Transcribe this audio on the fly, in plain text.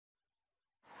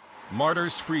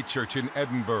Martyrs Free Church in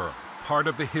Edinburgh, part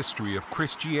of the history of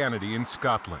Christianity in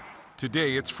Scotland.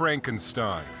 Today it's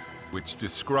Frankenstein, which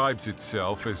describes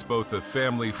itself as both a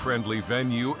family-friendly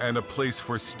venue and a place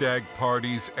for stag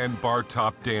parties and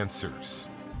bar-top dancers.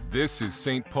 This is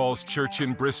St. Paul's Church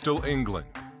in Bristol, England.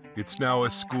 It's now a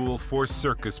school for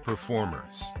circus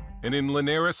performers. And in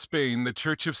Linares, Spain, the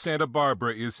Church of Santa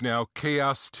Barbara is now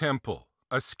Chaos Temple,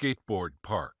 a skateboard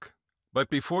park. But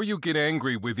before you get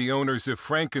angry with the owners of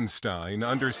Frankenstein,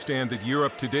 understand that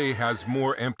Europe today has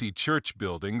more empty church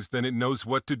buildings than it knows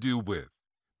what to do with,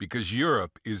 because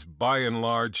Europe is by and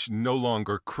large no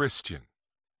longer Christian.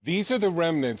 These are the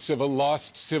remnants of a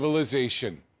lost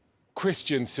civilization,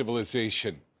 Christian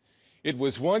civilization. It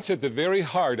was once at the very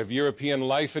heart of European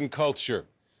life and culture.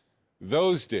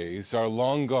 Those days are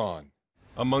long gone.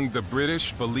 Among the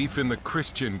British, belief in the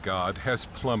Christian God has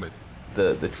plummeted.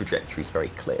 The trajectory is very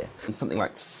clear. And something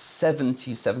like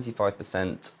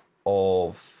 75%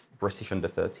 of British under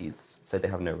 30s say they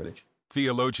have no religion.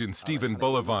 Theologian Stephen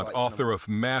Bullivant, author of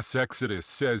Mass Exodus,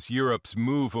 says Europe's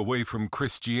move away from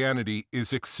Christianity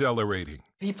is accelerating.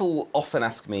 People often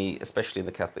ask me, especially in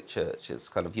the Catholic Church, it's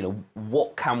kind of,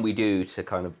 what can we do to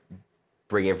kind of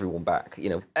bring everyone back,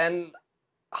 And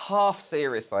half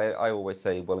serious, I always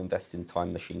say, well, invest in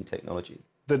time machine technology.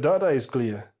 The data is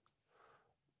clear.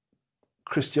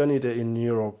 Christianity in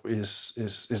Europe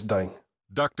is dying.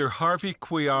 Dr. Harvey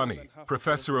Quiani,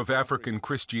 professor of African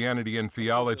Christianity and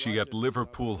theology at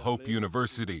Liverpool Hope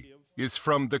University, is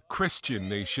from the Christian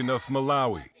nation of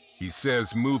Malawi. He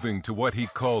says moving to what he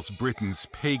calls Britain's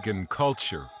pagan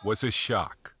culture was a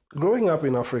shock. Growing up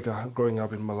in Africa, growing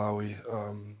up in Malawi,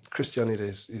 Christianity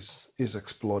is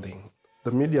exploding.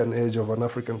 The median age of an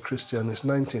African Christian is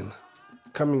 19.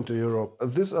 Coming to Europe,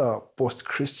 these are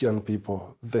post-Christian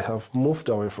people. They have moved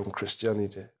away from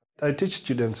Christianity. I teach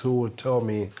students who would tell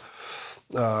me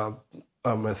I'm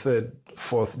a third,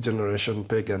 fourth generation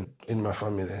pagan in my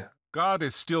family. God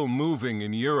is still moving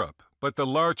in Europe, but the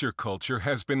larger culture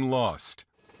has been lost.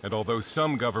 And although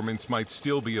some governments might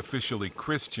still be officially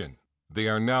Christian, they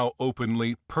are now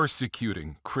openly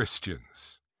persecuting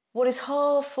Christians. What is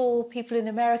hard for people in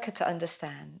America to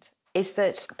understand is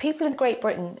that people in Great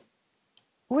Britain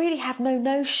really have no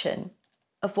notion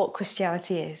of what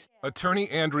Christianity is. Attorney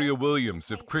Andrea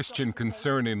Williams of Christian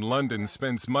Concern in London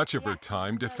spends much of her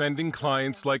time defending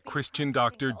clients like Christian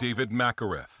doctor David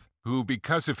Makareth, who,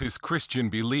 because of his Christian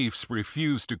beliefs,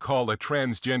 refused to call a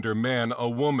transgender man a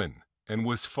woman and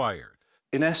was fired.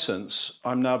 In essence,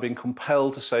 I'm now being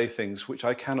compelled to say things which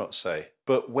I cannot say.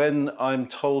 But when I'm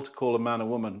told to call a man a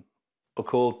woman or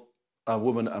call a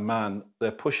woman a man,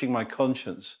 they're pushing my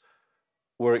conscience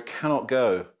where it cannot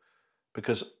go,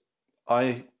 because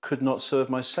I could not serve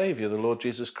my Saviour, the Lord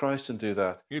Jesus Christ, and do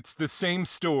that. It's the same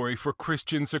story for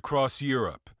Christians across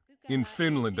Europe. In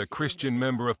Finland, a Christian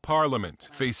member of parliament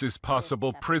faces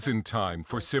possible prison time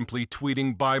for simply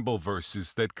tweeting Bible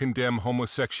verses that condemn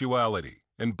homosexuality.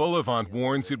 And Bullivant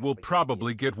warns it will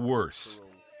probably get worse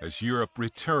as Europe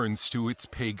returns to its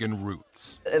pagan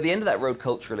roots. At the end of that road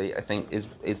culturally, I think,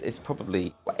 is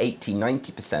probably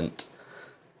 80–90%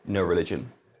 no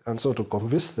religion. And so to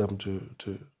convince them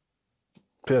to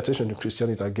pay attention to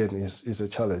Christianity again is a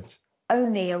challenge.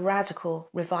 Only a radical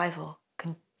revival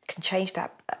can change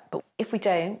that. But if we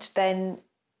don't, then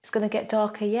it's going to get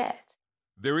darker yet.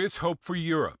 There is hope for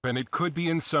Europe, and it could be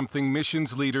in something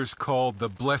missions leaders call the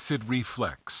blessed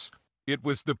reflex. It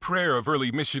was the prayer of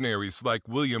early missionaries like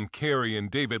William Carey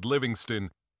and David Livingstone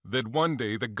that one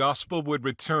day the gospel would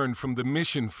return from the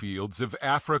mission fields of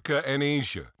Africa and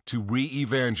Asia to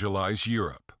re-evangelize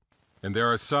Europe. And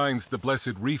there are signs the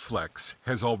blessed reflex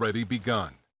has already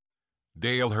begun.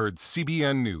 Dale Hurd,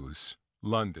 CBN News,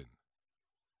 London.